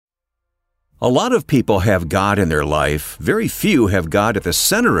A lot of people have God in their life. Very few have God at the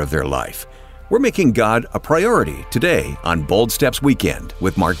center of their life. We're making God a priority today on Bold Steps Weekend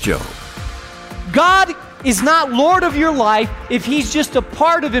with Mark Jobe. God is not Lord of your life if He's just a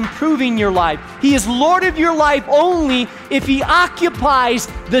part of improving your life. He is Lord of your life only if He occupies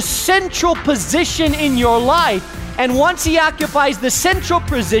the central position in your life. And once He occupies the central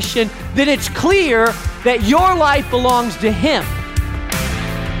position, then it's clear that your life belongs to Him.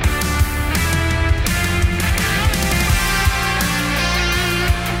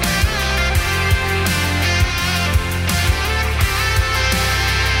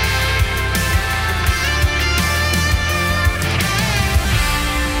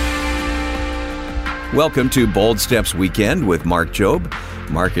 Welcome to Bold Steps Weekend with Mark Jobe.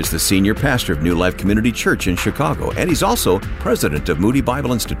 Mark is the senior pastor of New Life Community Church in Chicago, and he's also president of Moody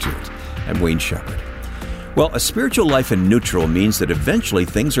Bible Institute. I'm Wayne Shepherd. Well, a spiritual life in neutral means that eventually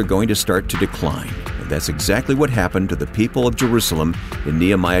things are going to start to decline. And that's exactly what happened to the people of Jerusalem in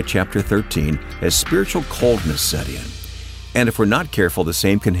Nehemiah chapter 13 as spiritual coldness set in. And if we're not careful, the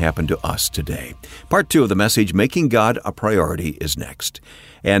same can happen to us today. Part 2 of the message, Making God a Priority, is next.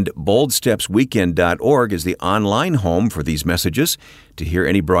 And boldstepsweekend.org is the online home for these messages. To hear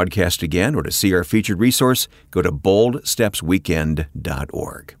any broadcast again or to see our featured resource, go to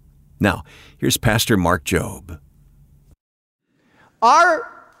boldstepsweekend.org. Now, here's Pastor Mark Jobe.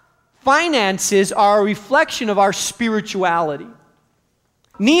 Our finances are a reflection of our spirituality.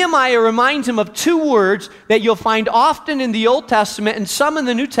 Nehemiah reminds him of two words that you'll find often in the Old Testament and some in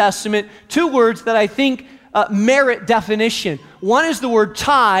the New Testament, two words that I think merit definition. One is the word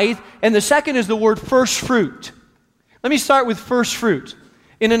tithe, and the second is the word first fruit. Let me start with first fruit.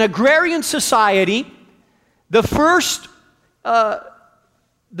 In an agrarian society, the first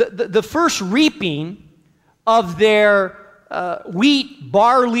reaping of their wheat,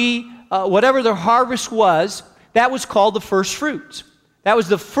 barley, whatever their harvest was, that was called the first fruits. That was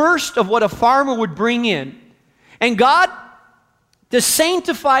the first of what a farmer would bring in. And God, to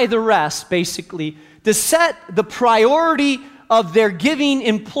sanctify the rest, basically, to set the priority of their giving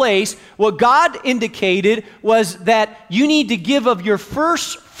in place, what God indicated was that you need to give of your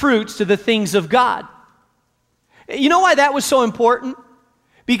first fruits to the things of God. You know why that was so important?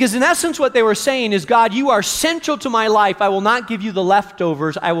 Because in essence what they were saying is, God, you are central to my life. I will not give you the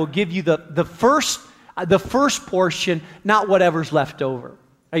leftovers. I will give you the first portion, not whatever's left over.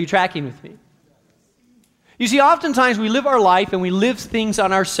 Are you tracking with me? You see, oftentimes we live our life and we live things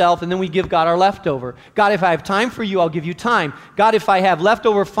on ourselves and then we give God our leftover. God, if I have time for you, I'll give you time. God, if I have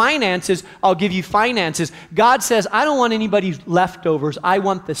leftover finances, I'll give you finances. God says, I don't want anybody's leftovers. I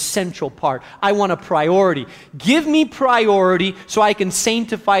want the central part. I want a priority. Give me priority so I can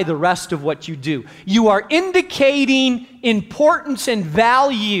sanctify the rest of what you do. You are indicating importance and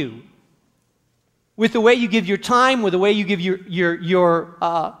value with the way you give your time, with the way you give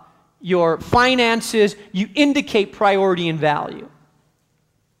your finances. You indicate priority and value.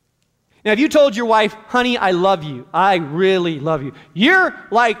 Now, if you told your wife, honey, I love you, I really love you, you're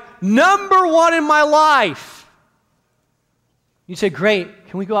like number one in my life, you say, great,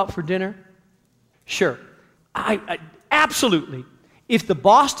 can we go out for dinner? Sure. I absolutely. If the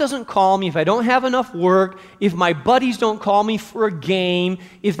boss doesn't call me, if I don't have enough work, if my buddies don't call me for a game,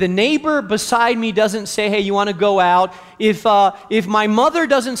 if the neighbor beside me doesn't say, hey, you want to go out, if my mother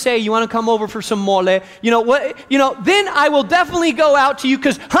doesn't say, you want to come over for some mole, then I will definitely go out to you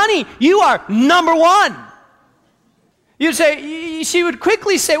because, honey, you are number one. You'd say, she would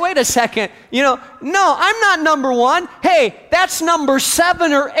quickly say, wait a second, no, I'm not number one. Hey, that's number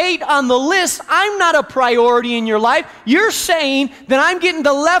 7 or 8 on the list. I'm not a priority in your life. You're saying that I'm getting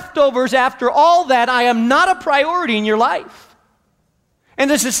the leftovers after all that. I am not a priority in your life. And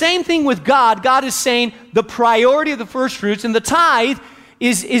it's the same thing with God. God is saying the priority of the first fruits, and the tithe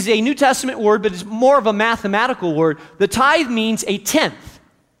is a New Testament word, but it's more of a mathematical word. The tithe means a tenth.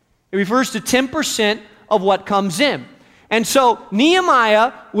 It refers to 10% of what comes in. And so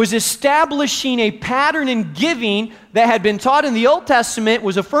Nehemiah was establishing a pattern in giving that had been taught in the Old Testament,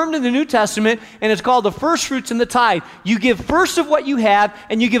 was affirmed in the New Testament, and it's called the first fruits and the tithe. You give first of what you have,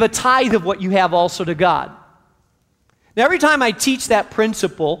 and you give a tithe of what you have also to God. Now, every time I teach that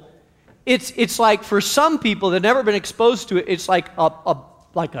principle, it's like for some people that have never been exposed to it, it's like a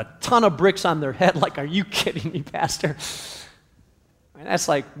ton of bricks on their head. Like, are you kidding me, Pastor? And that's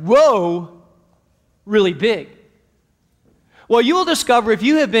like, whoa, really big. Well, you will discover if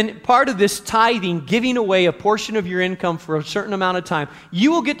you have been part of this tithing, giving away a portion of your income for a certain amount of time,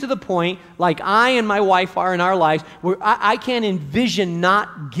 you will get to the point, like I and my wife are in our lives, where I can't envision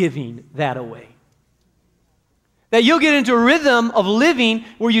not giving that away. That you'll get into a rhythm of living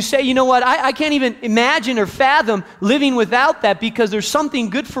where you say, you know what, I can't even imagine or fathom living without that, because there's something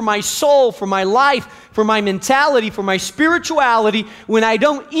good for my soul, for my life, for my mentality, for my spirituality, when I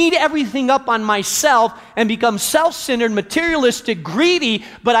don't eat everything up on myself and become self-centered, materialistic, greedy,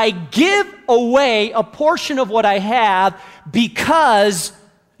 but I give away a portion of what I have because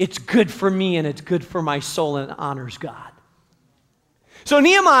it's good for me and it's good for my soul and it honors God. So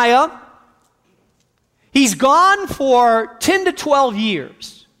Nehemiah, he's gone for 10 to 12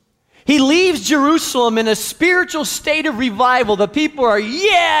 years. He leaves Jerusalem in a spiritual state of revival. The people are,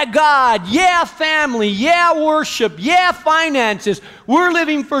 yeah, God, yeah, family, yeah, worship, yeah, finances. We're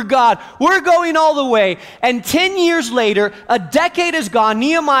living for God. We're going all the way. And 10 years later, a decade has gone.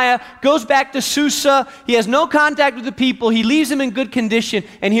 Nehemiah goes back to Susa. He has no contact with the people. He leaves them in good condition.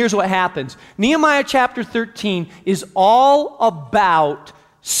 And here's what happens. Nehemiah chapter 13 is all about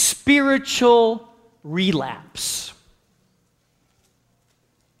spiritual relapse.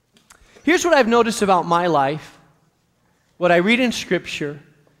 Here's what I've noticed about my life, what I read in Scripture,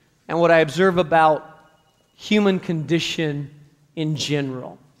 and what I observe about human condition in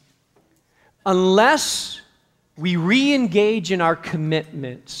general. Unless we re-engage in our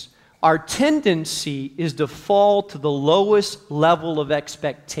commitments, our tendency is to fall to the lowest level of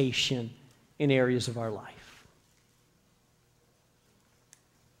expectation in areas of our life.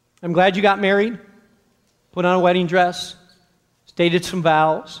 I'm glad you got married, put on a wedding dress, stated some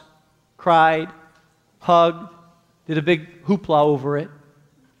vows, cried, hugged, did a big hoopla over it.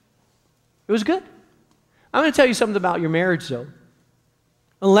 It was good. I'm going to tell you something about your marriage, though.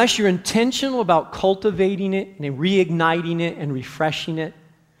 Unless you're intentional about cultivating it and reigniting it and refreshing it,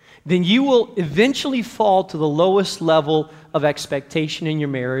 then you will eventually fall to the lowest level of expectation in your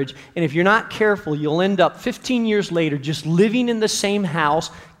marriage. And if you're not careful, you'll end up 15 years later just living in the same house,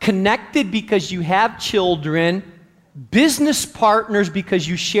 connected because you have children, business partners because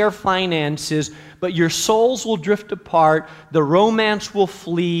you share finances, but your souls will drift apart, the romance will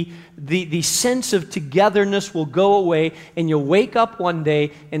flee, the sense of togetherness will go away, and you'll wake up one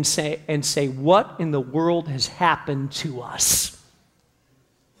day and say, what in the world has happened to us?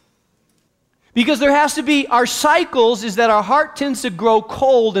 Because there has to be, our cycles is that our heart tends to grow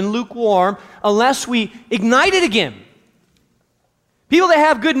cold and lukewarm unless we ignite it again. People that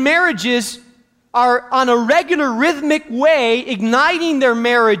have good marriages are on a regular rhythmic way igniting their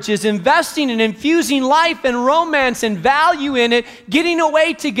marriages, investing and infusing life and romance and value in it, getting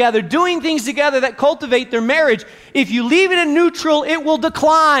away together, doing things together that cultivate their marriage. If you leave it in neutral, it will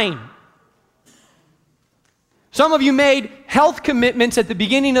decline. Some of you made health commitments at the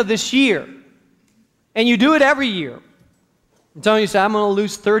beginning of this year, and you do it every year. I'm telling you, say, I'm going to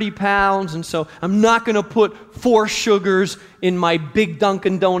lose 30 pounds, and so I'm not going to put 4 sugars in my big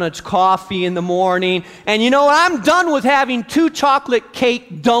Dunkin' Donuts coffee in the morning. And you know what? I'm done with having 2 chocolate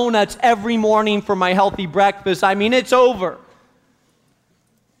cake donuts every morning for my healthy breakfast. I mean, it's over.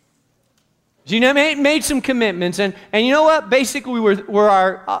 So you know, made some commitments, and you know what? Basically,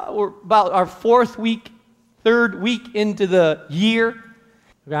 we're about our 3rd week into the year.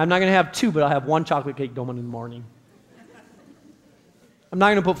 Okay, I'm not going to have 2, but I'll have 1 chocolate cake donut in the morning. I'm not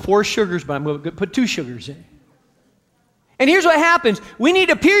going to put 4 sugars, but I'm going to put 2 sugars in. And here's what happens. We need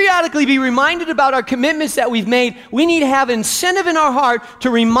to periodically be reminded about our commitments that we've made. We need to have incentive in our heart to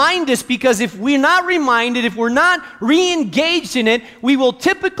remind us, because if we're not reminded, if we're not re-engaged in it, we will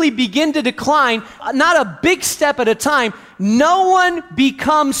typically begin to decline, not a big step at a time. No one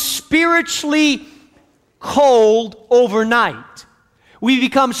becomes spiritually cold overnight. We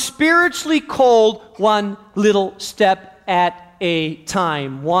become spiritually cold one little step at a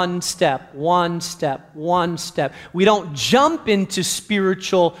time. One step, one step, one step. We don't jump into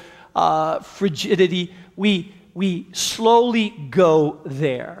spiritual frigidity. We slowly go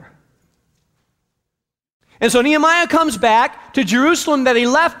there. And so Nehemiah comes back to Jerusalem that he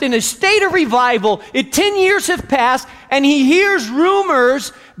left in a state of revival. 10 years have passed, and he hears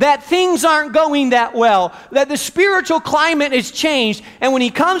rumors that things aren't going that well, that the spiritual climate has changed. And when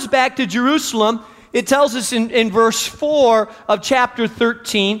he comes back to Jerusalem, it tells us in verse 4 of chapter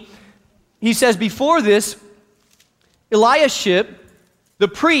 13, he says, before this, Eliashib, the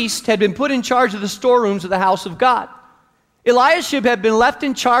priest, had been put in charge of the storerooms of the house of God. Eliashib had been left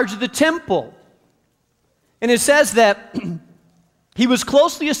in charge of the temple. And it says that he was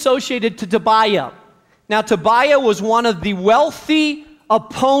closely associated to Tobiah. Now, Tobiah was one of the wealthy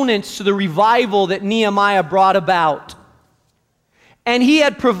opponents to the revival that Nehemiah brought about. And he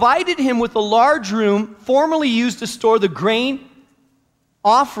had provided him with a large room formerly used to store the grain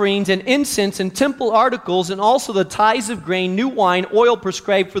offerings and incense and temple articles, and also the tithes of grain, new wine, oil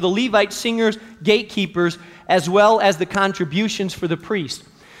prescribed for the Levites, singers, gatekeepers, as well as the contributions for the priest.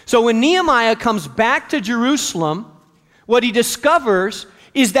 So when Nehemiah comes back to Jerusalem, what he discovers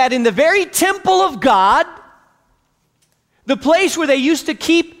is that in the very temple of God, the place where they used to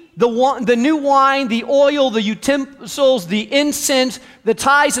keep the new wine, the oil, the utensils, the incense, the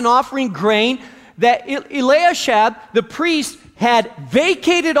tithes and offering grain, that Eliashib, the priest, had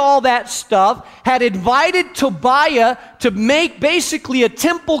vacated all that stuff, had invited Tobiah to make basically a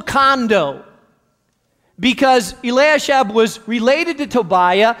temple condo, because Eliashib was related to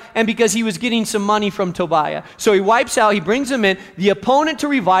Tobiah and because he was getting some money from Tobiah. So he wipes out, he brings him in. The opponent to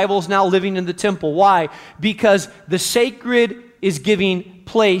revival is now living in the temple. Why? Because the sacred is giving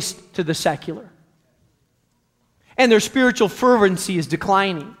place to the secular. And their spiritual fervency is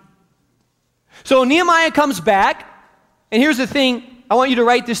declining. So Nehemiah comes back, and here's the thing. I want you to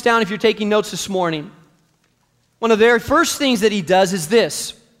write this down if you're taking notes this morning. One of the very first things that he does is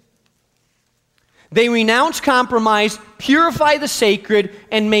this. They renounce compromise, purify the sacred,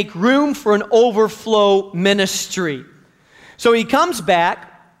 and make room for an overflow ministry. So he comes back,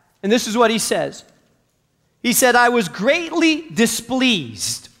 and this is what he says. He said, I was greatly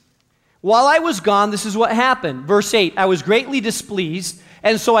displeased. While I was gone, this is what happened. Verse 8, I was greatly displeased,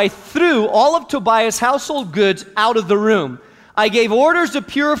 and so I threw all of Tobiah's household goods out of the room. I gave orders to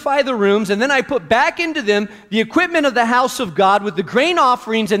purify the rooms, and then I put back into them the equipment of the house of God with the grain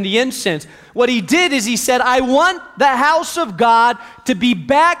offerings and the incense. What he did is he said, I want the house of God to be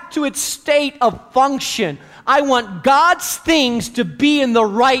back to its state of function. I want God's things to be in the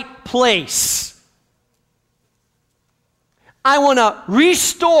right place. I want to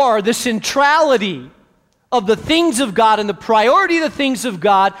restore the centrality of the things of God and the priority of the things of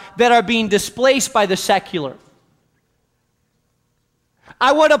God that are being displaced by the secular.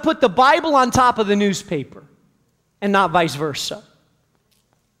 I want to put the Bible on top of the newspaper and not vice versa.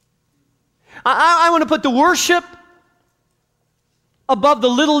 I want to put the worship above the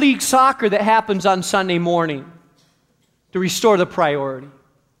Little League soccer that happens on Sunday morning to restore the priority.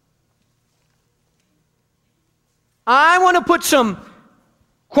 I want to put some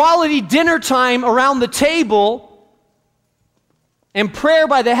quality dinner time around the table and prayer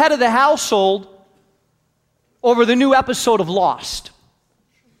by the head of the household over the new episode of Lost.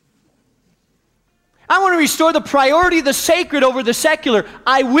 I want to restore the priority of the sacred over the secular.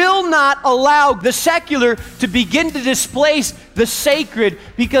 I will not allow the secular to begin to displace the sacred,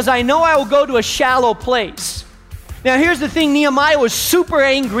 because I know I will go to a shallow place. Now here's the thing, Nehemiah was super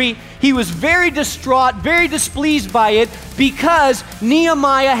angry. He was very distraught, very displeased by it, because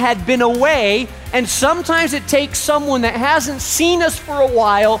Nehemiah had been away, and sometimes it takes someone that hasn't seen us for a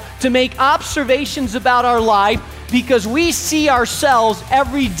while to make observations about our life, because we see ourselves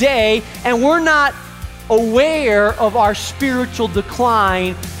every day and we're not aware of our spiritual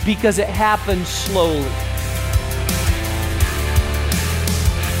decline because it happens slowly.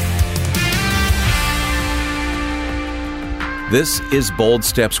 This is Bold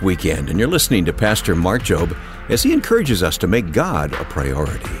Steps Weekend, and you're listening to Pastor Mark Jobe as he encourages us to make God a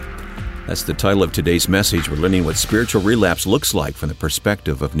priority. That's the title of today's message. We're learning what spiritual relapse looks like from the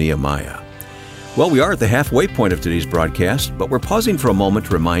perspective of Nehemiah. Well, we are at the halfway point of today's broadcast, but we're pausing for a moment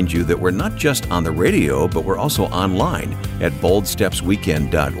to remind you that we're not just on the radio, but we're also online at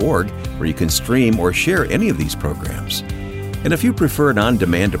boldstepsweekend.org, where you can stream or share any of these programs. And if you prefer an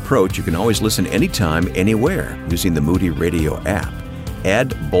on-demand approach, you can always listen anytime, anywhere, using the Moody Radio app.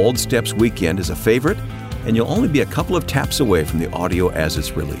 Add Bold Steps Weekend as a favorite, and you'll only be a couple of taps away from the audio as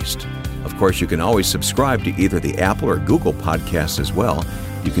it's released. Of course, you can always subscribe to either the Apple or Google podcasts as well.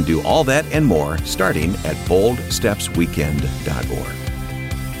 You can do all that and more starting at boldstepsweekend.org.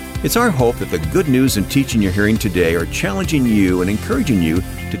 It's our hope that the good news and teaching you're hearing today are challenging you and encouraging you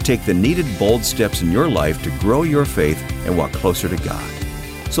to take the needed bold steps in your life to grow your faith and walk closer to God.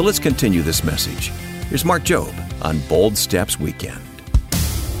 So let's continue this message. Here's Mark Jobe on Bold Steps Weekend.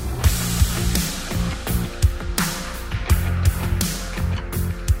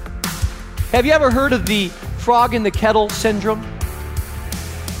 Have you ever heard of the frog in the kettle syndrome?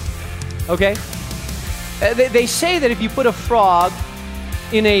 Okay? They say that if you put a frog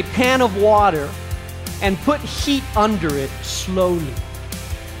in a pan of water and put heat under it slowly.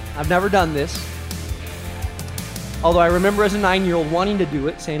 I've never done this. Although I remember as a 9-year-old wanting to do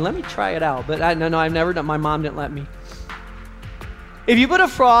it, saying, let me try it out. But no, I've never done. My mom didn't let me. If you put a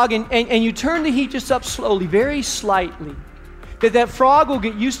frog and you turn the heat just up slowly, very slightly, that frog will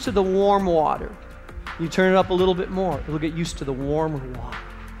get used to the warm water. You turn it up a little bit more, it'll get used to the warmer water.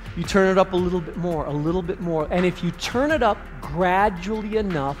 You turn it up a little bit more, a little bit more. And if you turn it up gradually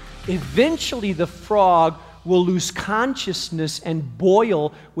enough, eventually the frog will lose consciousness and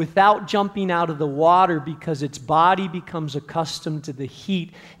boil without jumping out of the water because its body becomes accustomed to the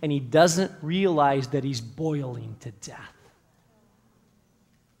heat and he doesn't realize that he's boiling to death.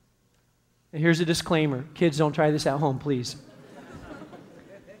 And here's a disclaimer. Kids, don't try this at home, please.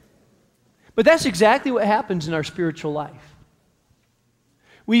 But that's exactly what happens in our spiritual life.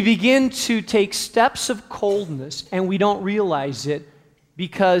 We begin to take steps of coldness and we don't realize it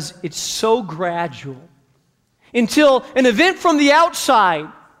because it's so gradual. Until an event from the outside,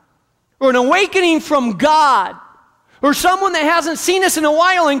 or an awakening from God, or someone that hasn't seen us in a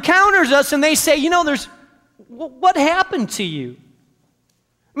while encounters us and they say, what happened to you?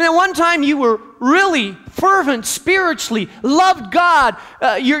 I mean, at one time you were really fervent spiritually, loved God,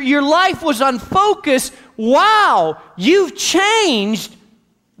 your life was unfocused. Wow, you've changed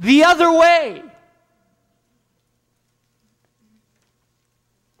the other way.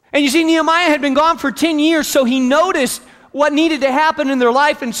 And you see, Nehemiah had been gone for 10 years, so he noticed what needed to happen in their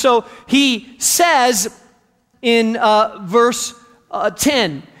life. And so he says in verse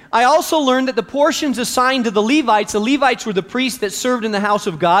 10, I also learned that the portions assigned to the Levites were the priests that served in the house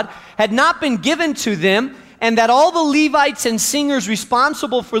of God, had not been given to them, and that all the Levites and singers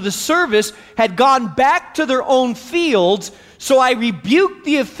responsible for the service had gone back to their own fields. So I rebuked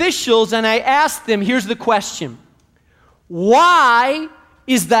the officials and I asked them, here's the question, why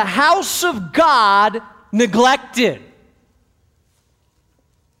is the house of God neglected?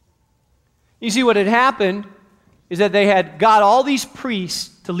 You see, what had happened is that they had got all these priests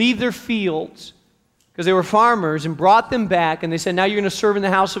to leave their fields because they were farmers and brought them back, and they said, now you're going to serve in the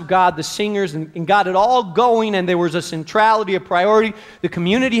house of God, the singers, and got it all going, and there was a centrality, a priority. The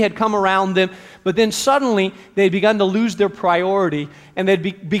community had come around them, but then suddenly they had begun to lose their priority, and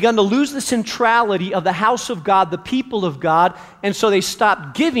they'd begun to lose the centrality of the house of God, the people of God, and so they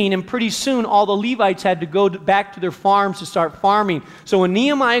stopped giving, and pretty soon all the Levites had to go back to their farms to start farming. So when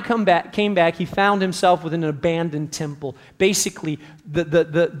Nehemiah came back, he found himself with an abandoned temple. Basically,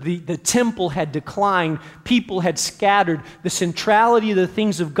 the temple had declined, people had scattered, the centrality of the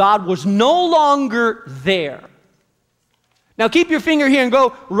things of God was no longer there. Now keep your finger here and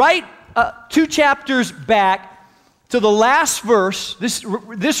go right 2 chapters back to the last verse.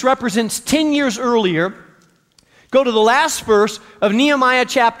 This represents 10 years earlier. Go to the last verse of Nehemiah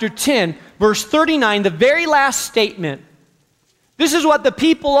chapter 10, verse 39, the very last statement. This is what the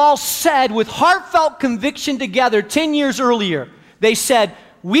people all said with heartfelt conviction together 10 years earlier. They said,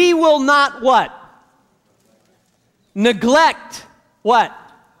 we will not what? Neglect what?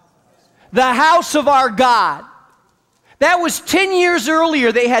 The house of our God. That was 10 years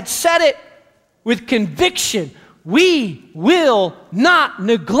earlier. They had said it with conviction. We will not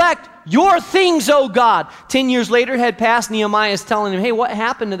neglect your things, O God. 10 years later had passed. Nehemiah is telling him, hey, what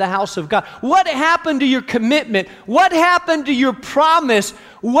happened to the house of God? What happened to your commitment? What happened to your promise?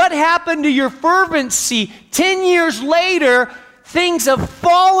 What happened to your fervency? 10 years later, things have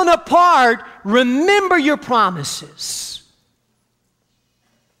fallen apart. Remember your promises.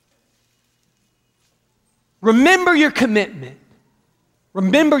 Remember your commitment.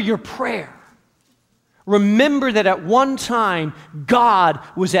 Remember your prayer. Remember that at one time, God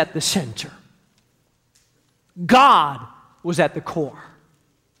was at the center. God was at the core.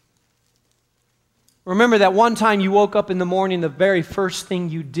 Remember that one time you woke up in the morning, the very first thing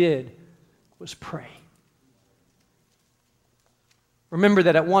you did was pray. Remember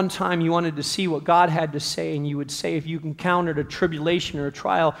that at one time you wanted to see what God had to say, and you would say, if you encountered a tribulation or a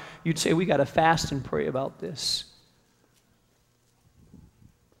trial, you'd say, we got to fast and pray about this.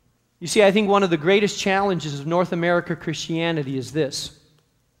 You see, I think one of the greatest challenges of North America Christianity is this.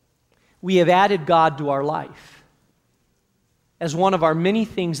 We have added God to our life as one of our many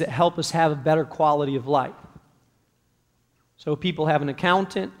things that help us have a better quality of life. So people have an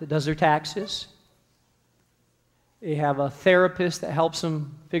accountant that does their taxes. They have a therapist that helps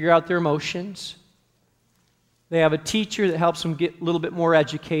them figure out their emotions. They have a teacher that helps them get a little bit more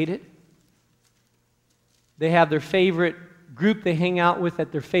educated. They have their favorite group they hang out with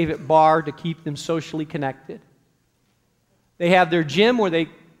at their favorite bar to keep them socially connected. They have their gym where they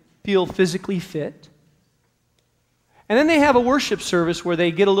feel physically fit. And then they have a worship service where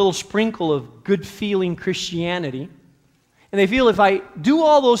they get a little sprinkle of good-feeling Christianity. And they feel if I do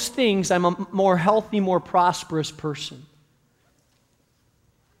all those things, I'm a more healthy, more prosperous person.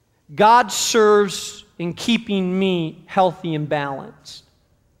 God serves in keeping me healthy and balanced.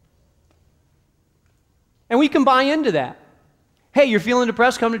 And we can buy into that. Hey, you're feeling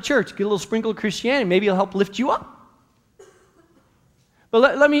depressed, come to church. Get a little sprinkle of Christianity. Maybe it'll help lift you up.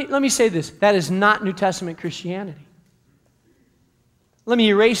 But let me say this. That is not New Testament Christianity. Let me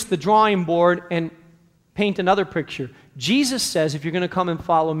erase the drawing board and paint another picture. Jesus says, if you're going to come and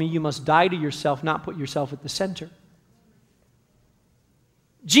follow me, you must die to yourself, not put yourself at the center.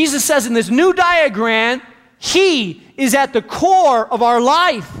 Jesus says in this new diagram, He is at the core of our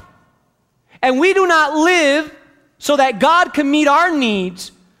life. And we do not live so that God can meet our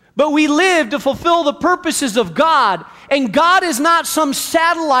needs, but we live to fulfill the purposes of God. And God is not some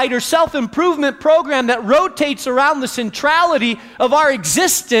satellite or self-improvement program that rotates around the centrality of our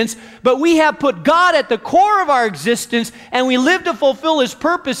existence, but we have put God at the core of our existence, and we live to fulfill His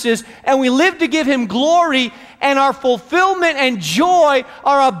purposes, and we live to give Him glory, and our fulfillment and joy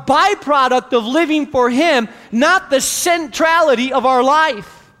are a byproduct of living for Him, not the centrality of our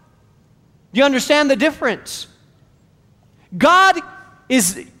life. Do you understand the difference? God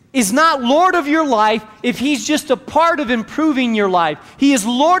is not Lord of your life if He's just a part of improving your life. He is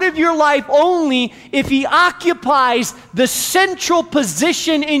Lord of your life only if He occupies the central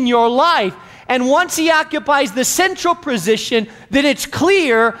position in your life. And once He occupies the central position, then it's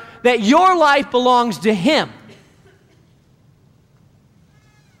clear that your life belongs to Him.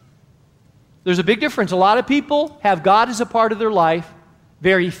 There's a big difference. A lot of people have God as a part of their life.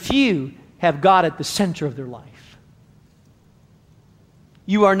 Very few have God at the center of their life.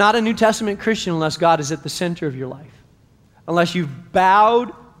 You are not a New Testament Christian unless God is at the center of your life. Unless you've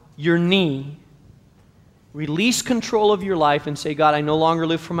bowed your knee, release control of your life and say, God, I no longer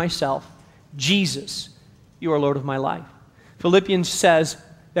live for myself. Jesus, you are Lord of my life. Philippians says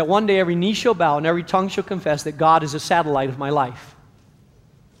that one day every knee shall bow and every tongue shall confess that God is a satellite of my life.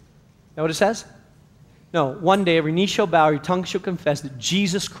 Is that what it says? No, one day every knee shall bow, every tongue shall confess that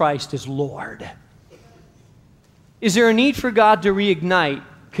Jesus Christ is Lord. Is there a need for God to reignite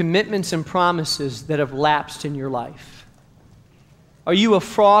commitments and promises that have lapsed in your life? Are you a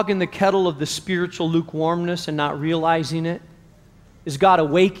frog in the kettle of the spiritual lukewarmness and not realizing it? Is God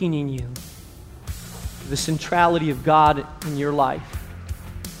awakening you to the centrality of God in your life?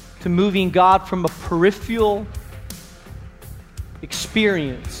 To moving God from a peripheral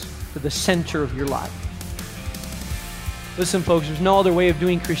experience to the center of your life? Listen, folks, there's no other way of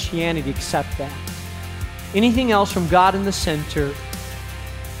doing Christianity except that. Anything else from God in the center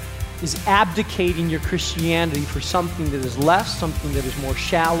is abdicating your Christianity for something that is less, something that is more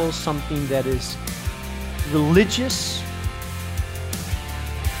shallow, something that is religious,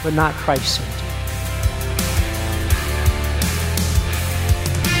 but not Christ-centered.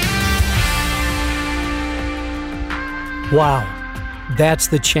 Wow, that's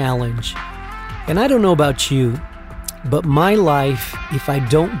the challenge. And I don't know about you, but my life, if I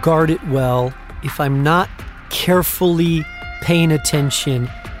don't guard it well, if I'm not carefully paying attention,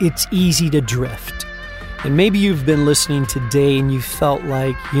 it's easy to drift. And maybe you've been listening today and you felt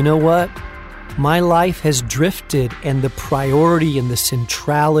like, you know what? My life has drifted, and the priority and the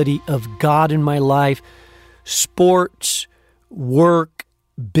centrality of God in my life, sports, work,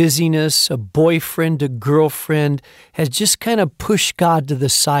 busyness, a boyfriend, a girlfriend, has just kind of pushed God to the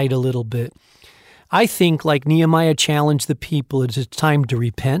side a little bit. I think, like Nehemiah challenged the people, it's time to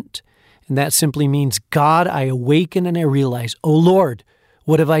repent. And that simply means, God, I awaken and I realize, oh Lord,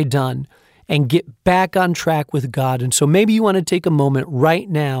 what have I done? And get back on track with God. And so maybe you want to take a moment right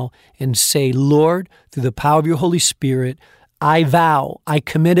now and say, Lord, through the power of your Holy Spirit, I vow, I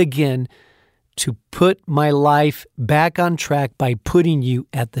commit again to put my life back on track by putting you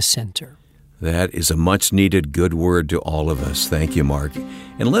at the center. That is a much-needed good word to all of us. Thank you, Mark.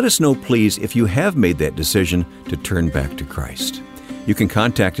 And let us know, please, if you have made that decision to turn back to Christ. You can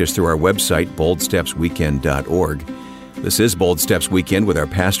contact us through our website, boldstepsweekend.org. This is Bold Steps Weekend with our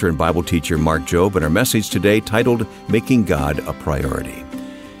pastor and Bible teacher, Mark Jobe, and our message today titled, Making God a Priority.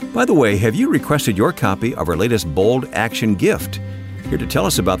 By the way, have you requested your copy of our latest Bold Action Gift? Here to tell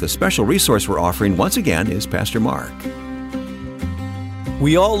us about the special resource we're offering once again is Pastor Mark.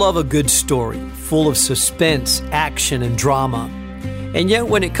 We all love a good story, full of suspense, action, and drama. And yet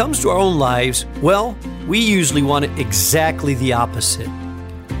when it comes to our own lives, well, we usually want it exactly the opposite.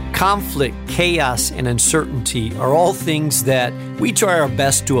 Conflict, chaos, and uncertainty are all things that we try our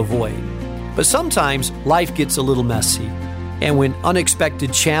best to avoid. But sometimes life gets a little messy. And when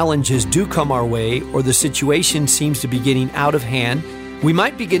unexpected challenges do come our way, or the situation seems to be getting out of hand, we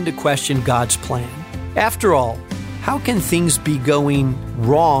might begin to question God's plan. After all, how can things be going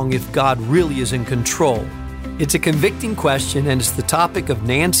wrong if God really is in control? It's a convicting question, and it's the topic of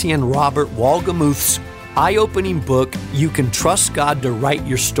Nancy and Robert Wolgemuth's eye-opening book, You Can Trust God to Write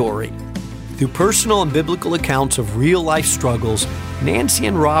Your Story. Through personal and biblical accounts of real-life struggles, Nancy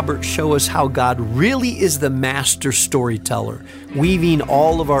and Robert show us how God really is the master storyteller, weaving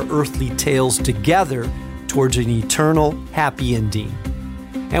all of our earthly tales together towards an eternal, happy ending.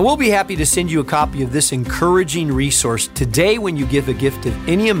 And we'll be happy to send you a copy of this encouraging resource today when you give a gift of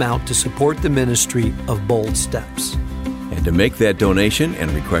any amount to support the ministry of Bold Steps. And to make that donation and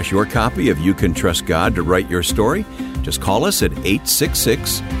request your copy of You Can Trust God to Write Your Story, just call us at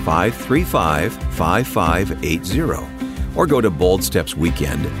 866-535-5580 or go to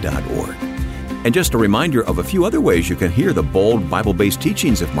boldstepsweekend.org. And just a reminder of a few other ways you can hear the bold Bible-based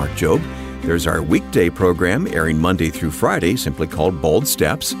teachings of Mark Jobe. There's our weekday program airing Monday through Friday, simply called Bold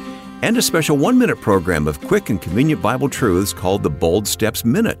Steps, and a special 1-minute program of quick and convenient Bible truths called the Bold Steps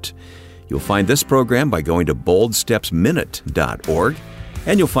Minute. You'll find this program by going to boldstepsminute.org,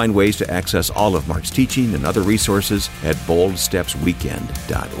 and you'll find ways to access all of Mark's teaching and other resources at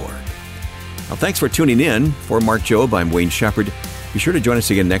boldstepsweekend.org. Now, thanks for tuning in. For Mark Jobe, I'm Wayne Shepherd. Be sure to join us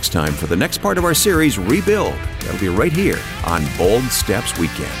again next time for the next part of our series, Rebuild. That'll be right here on Bold Steps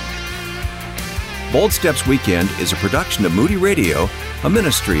Weekend. Bold Steps Weekend is a production of Moody Radio, a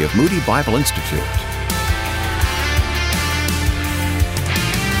ministry of Moody Bible Institute.